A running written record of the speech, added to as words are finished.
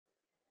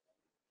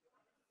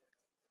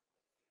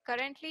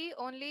Currently,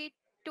 only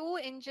 2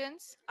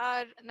 engines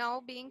are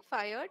now being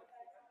fired,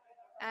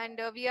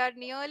 and we are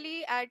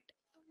nearly at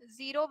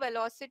zero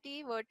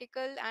velocity,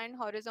 vertical and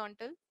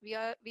horizontal.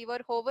 We were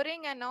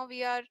hovering, and now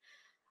we are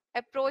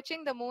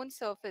approaching the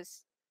moon's surface.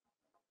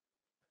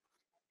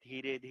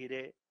 धीरे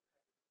धीरे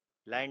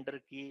lander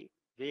की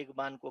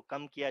वेगमान को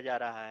कम किया जा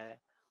रहा है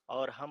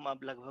और हम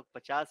अब लगभग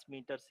 50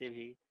 मीटर से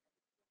भी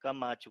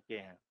कम आ चुके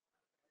हैं.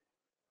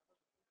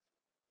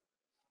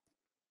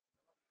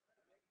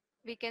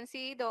 We can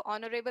see the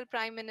Honorable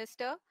Prime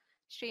Minister,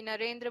 Shri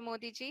Narendra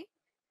Modi ji,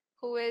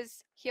 who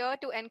is here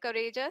to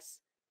encourage us,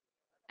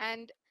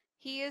 and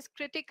he is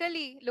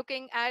critically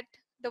looking at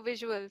the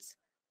visuals.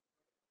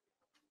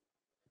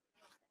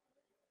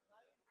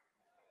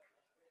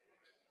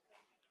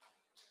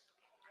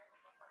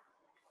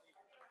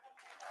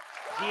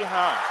 जी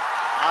हाँ,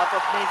 आप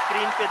अपनी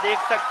स्क्रीन पे देख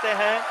सकते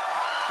हैं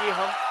कि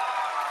हम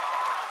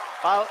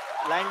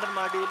lander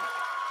module.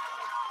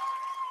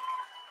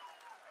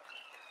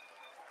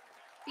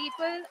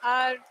 People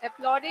are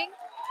applauding.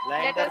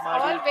 Let lander us all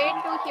module wait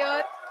to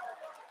hear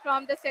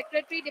from the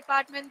Secretary,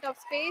 Department of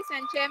Space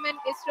and Chairman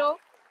ISRO,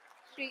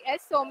 Shri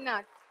S.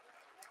 Somnath.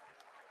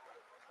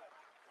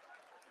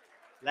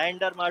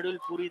 Lander module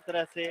पूरी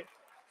तरह से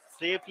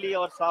सेफली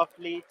और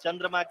सॉफ्टली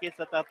चंद्रमा के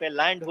सतह पे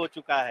लैंड हो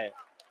चुका है.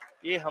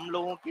 ये हम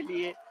लोगों के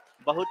लिए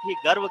बहुत ही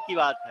गर्व की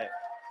बात है.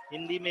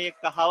 हिंदी में एक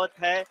कहावत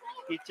है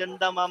कि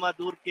चंदा मामा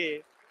दूर के,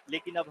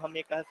 लेकिन अब हम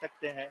ये कह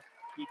सकते हैं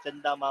कि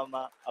चंदा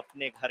मामा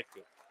अपने घर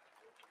के.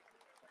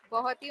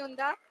 बहुत ही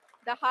उम्दा.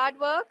 The hard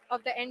work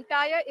of the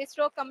entire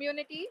ISRO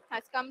community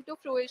has come to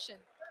fruition.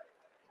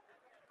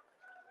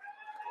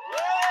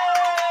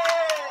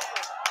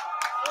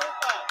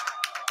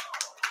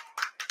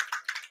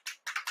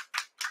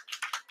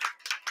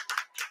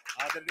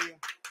 आदरणीय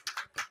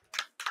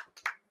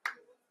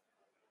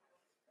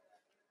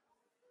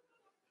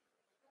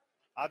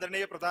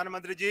आदरणीय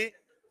प्रधानमंत्री जी,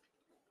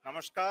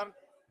 नमस्कार.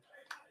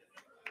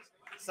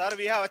 Sir,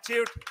 we have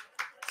achieved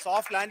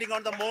soft landing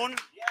on the moon.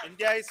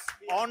 India is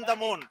on the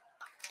moon.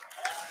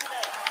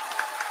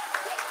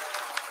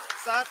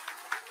 Sir,